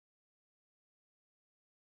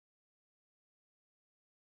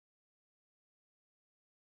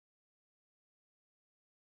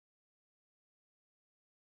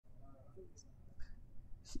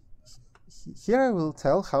Here I will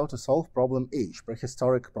tell how to solve problem H,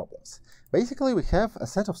 prehistoric problems. Basically, we have a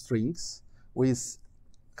set of strings with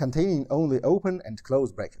containing only open and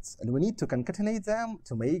closed brackets, and we need to concatenate them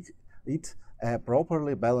to make it a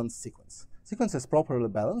properly balanced sequence. Sequence is properly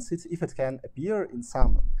balanced if it can appear in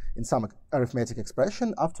some arithmetic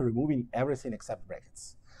expression after removing everything except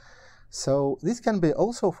brackets. So this can be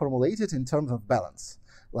also formulated in terms of balance.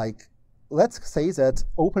 Like, let's say that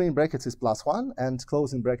opening brackets is +1 and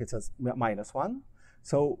closing brackets is -1.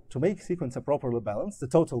 So to make sequence properly balanced, the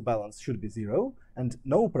total balance should be 0, and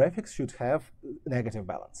no prefix should have negative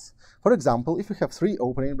balance. For example, if we have 3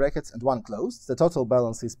 opening brackets and 1 closed, the total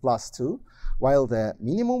balance is +2, while the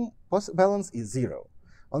minimum balance is 0.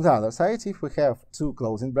 On the other side, if we have 2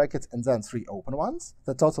 closing brackets and then 3 open ones,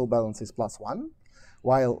 the total balance is +1,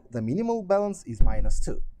 while the minimal balance is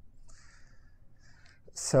 -2.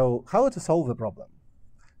 So how to solve the problem?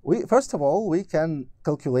 First of all, we can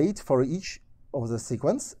calculate for each of the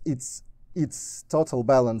sequence its total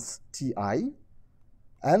balance Ti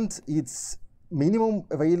and its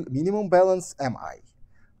minimum balance Mi.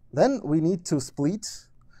 Then we need to split.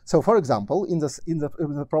 So, for example, in the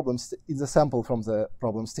sample from the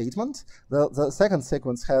problem statement, the second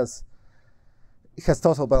sequence has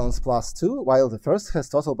total balance +2, while the first has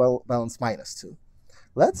total balance -2.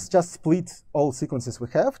 Let's just split all sequences we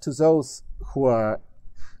have to those who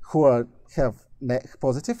have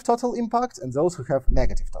positive total impact and those who have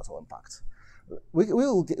negative total impact. We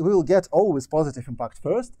will get always positive impact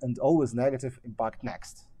first and always negative impact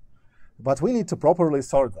next. But we need to properly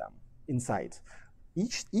sort them inside.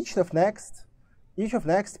 Each of next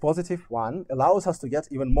 +1 allows us to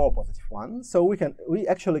get even more +1. So we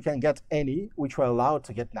actually can get any which we're allowed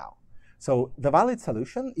to get now. So the valid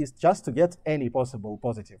solution is just to get any possible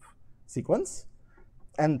positive sequence,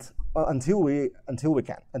 and until we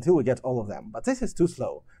get all of them. But this is too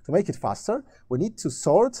slow. To make it faster, we need to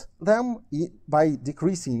sort them by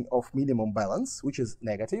decreasing of minimum balance, which is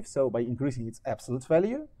negative, so by increasing its absolute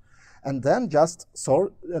value, and then just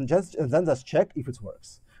sort and then just check if it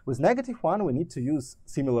works. With -1, we need to use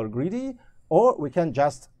similar greedy, or we can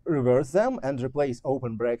just reverse them and replace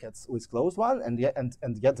open brackets with closed one and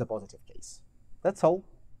get the positive case. That's all.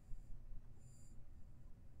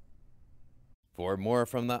 For more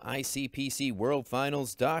from the ICPC World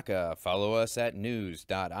Finals Dhaka, follow us at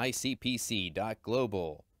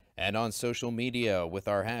news.icpc.global and on social media with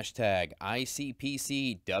our hashtag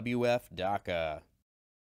ICPCWF Dhaka.